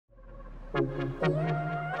Welcome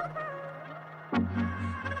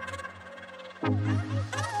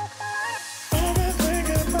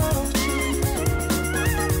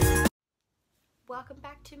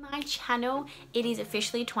back to my channel. It is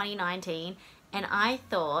officially 2019 and I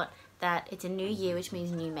thought that it's a new year, which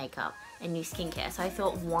means new makeup and new skincare. So I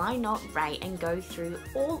thought, why not rate and go through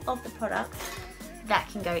all of the products that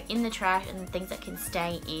can go in the trash and things that can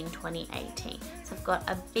stay in 2018. So I've got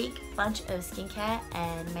a big bunch of skincare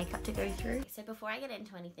and makeup to go through. So before I get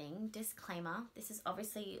into anything, disclaimer, this is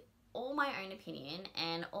obviously all my own opinion,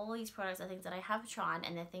 and all these products are things that I have tried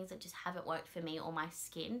and they're things that just haven't worked for me or my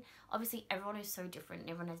skin. Obviously everyone is so different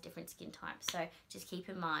and everyone has different skin types, so just keep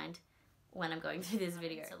in mind when I'm going through this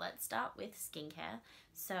video. So let's start with skincare.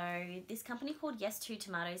 So this company called Yes2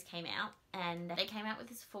 Tomatoes came out, and they came out with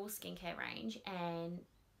this full skincare range, and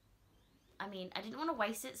I mean, I didn't want to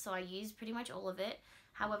waste it, so I used pretty much all of it.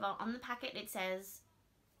 However, on the packet it says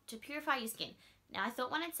to purify your skin. Now I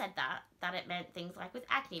thought when it said that it meant things like with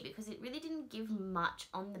acne, because it really didn't give much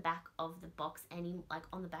on the back of the box, like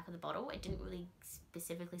on the back of the bottle. It didn't really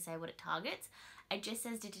specifically say what it targets. It just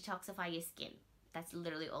says to detoxify your skin. That's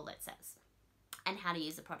literally all it says. And how to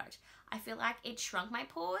use the product. I feel like it shrunk my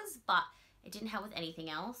pores, but it didn't help with anything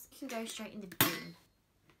else. You can go straight in the bin.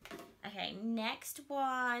 Okay, next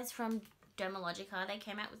was from Dermalogica. They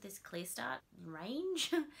came out with this Clear Start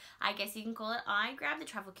range, I guess you can call it. I grabbed the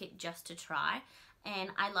travel kit just to try, and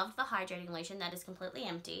I loved the hydrating lotion that is completely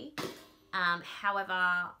empty.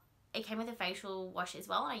 However, it came with a facial wash as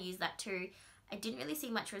well, and I used that too. I didn't really see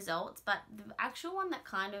much results, but the actual one that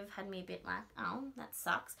kind of had me a bit like, oh, that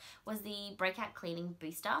sucks, was the Breakout Cleaning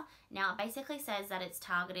Booster. Now, it basically says that it's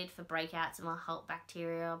targeted for breakouts and will help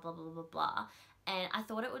bacteria, blah, blah, blah, blah. And I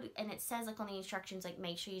thought it would, and it says like on the instructions, like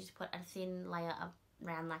make sure you just put a thin layer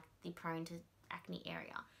around like the prone to acne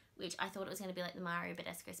area, which I thought it was going to be like the Mario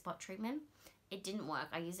Badescu spot treatment. It didn't work.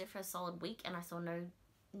 I used it for a solid week and I saw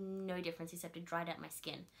no difference except it dried out my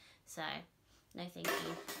skin. So, no thank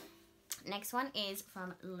you. Next one is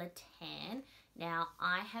from Le Tan. Now,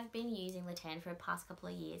 I have been using Le Tan for the past couple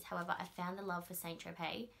of years. However, I found the love for Saint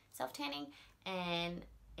Tropez self-tanning, and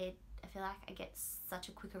I feel like I get such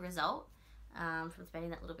a quicker result from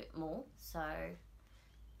spending that little bit more. So, and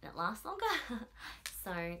it lasts longer.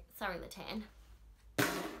 So, sorry Le Tan.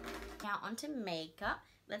 Now, onto makeup.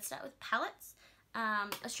 Let's start with palettes.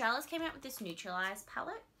 Australis came out with this Neutralize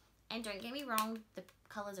palette, and don't get me wrong, the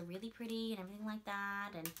colours are really pretty and everything like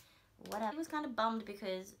that, and whatever. I was kind of bummed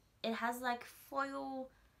because it has like foil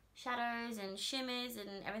shadows and shimmers and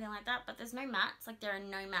everything like that, but there's no mattes. Like, there are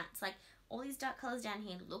no mattes. Like, all these dark colours down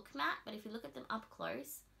here look matte, but if you look at them up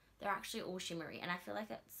close, they're actually all shimmery, and I feel like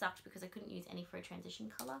it sucked because I couldn't use any for a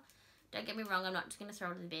transition colour. Don't get me wrong, I'm not just going to throw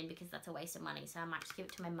it in the bin because that's a waste of money, so I might just give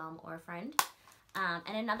it to my mum or a friend.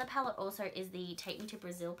 And another palette also is the Take Me to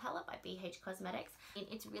Brazil palette by BH Cosmetics.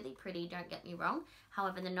 It's really pretty, don't get me wrong.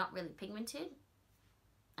 However, they're not really pigmented.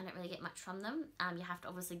 I don't really get much from them. You have to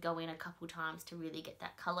obviously go in a couple times to really get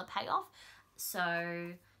that colour payoff.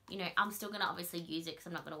 So, you know, I'm still going to obviously use it because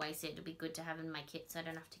I'm not going to waste it. It'll be good to have in my kit so I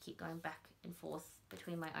don't have to keep going back and forth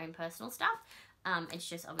between my own personal stuff. It's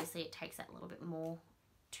just obviously it takes that little bit more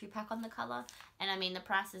to pack on the colour. And I mean, the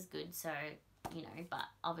price is good, so, you know, but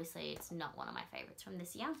obviously it's not one of my favourites from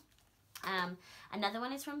this year. Another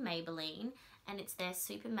one is from Maybelline, and it's their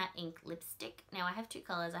Super Matte Ink Lipstick. Now, I have two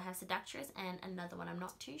colours. I have Seductress and another one. I'm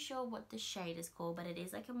not too sure what the shade is called, but it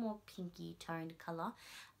is like a more pinky toned colour.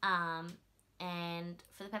 And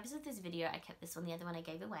for the purpose of this video, I kept this one. The other one I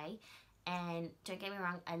gave away. And don't get me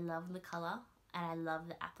wrong, I love the colour and I love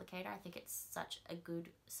the applicator. I think it's such a good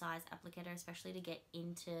size applicator, especially to get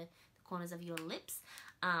into the corners of your lips.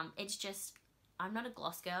 It's just, I'm not a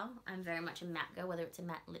gloss girl. I'm very much a matte girl, whether it's a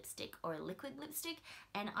matte lipstick or a liquid lipstick.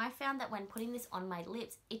 And I found that when putting this on my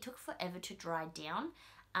lips, it took forever to dry down.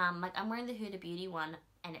 Like, I'm wearing the Huda Beauty one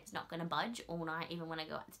and it's not going to budge all night, even when I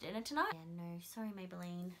go out to dinner tonight. Yeah, no, sorry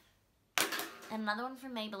Maybelline. And another one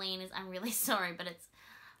from Maybelline is, I'm really sorry, but it's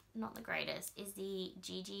not the greatest, is the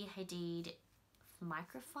Gigi Hadid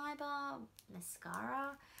Microfiber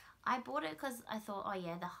Mascara. I bought it because I thought, oh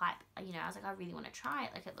yeah, the hype, you know, I was like, I really want to try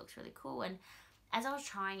it, like it looks really cool. And as I was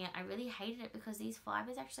trying it, I really hated it because these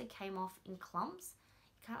fibers actually came off in clumps.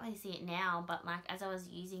 You can't really see it now, but like as I was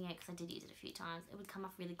using it, because I did use it a few times, it would come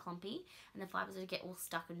off really clumpy and the fibers would get all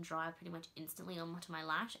stuck and dry pretty much instantly onto my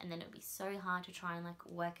lash, and then it would be so hard to try and like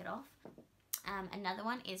work it off. Another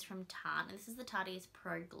one is from Tarte, and this is the Tarte's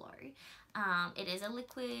Pro Glow. It is a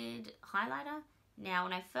liquid highlighter. Now,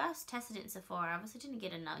 when I first tested it in Sephora, I obviously didn't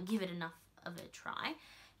give it enough of a try.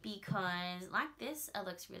 because like this, it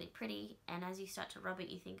looks really pretty, and as you start to rub it,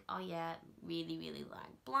 you think, oh yeah, really, really like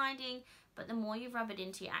blinding. But the more you rub it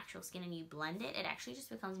into your actual skin and you blend it, it actually just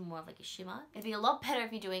becomes more of like a shimmer. It'd be a lot better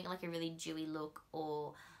if you're doing like a really dewy look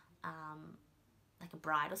or like a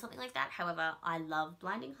bride or something like that. However, I love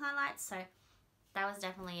blinding highlights, so that was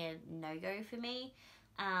definitely a no-go for me.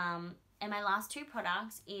 And my last two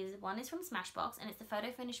products one is from Smashbox, and it's the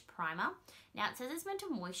Photo Finish Primer. Now it says it's meant to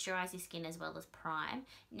moisturize your skin as well as prime.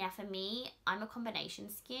 Now for me, I'm a combination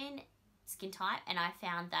skin type, and I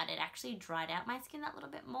found that it actually dried out my skin that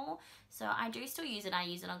little bit more. So I do still use it. I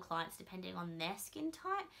use it on clients depending on their skin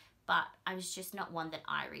type, but I was just not one that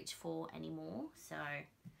I reach for anymore. So,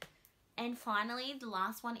 and finally, the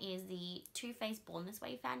last one is the Too Faced Born This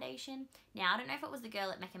Way foundation. Now I don't know if it was the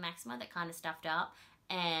girl at Mecca Maxima that kind of stuffed up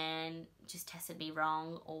and just tested me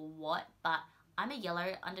wrong or what, but I'm a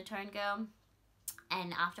yellow undertone girl,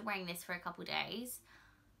 and after wearing this for a couple days,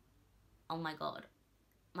 oh my god,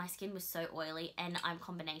 my skin was so oily, and I'm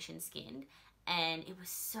combination skinned, and it was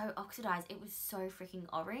so oxidized. It was so freaking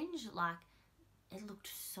orange. Like, it looked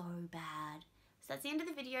so bad. So that's the end of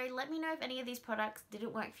the video. Let me know if any of these products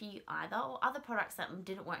didn't work for you either, or other products that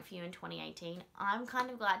didn't work for you in 2018. I'm kind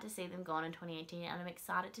of glad to see them gone in 2018, and I'm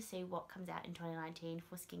excited to see what comes out in 2019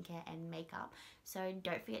 for skincare and makeup. So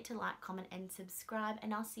don't forget to like, comment, and subscribe,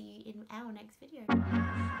 and I'll see you in our next video.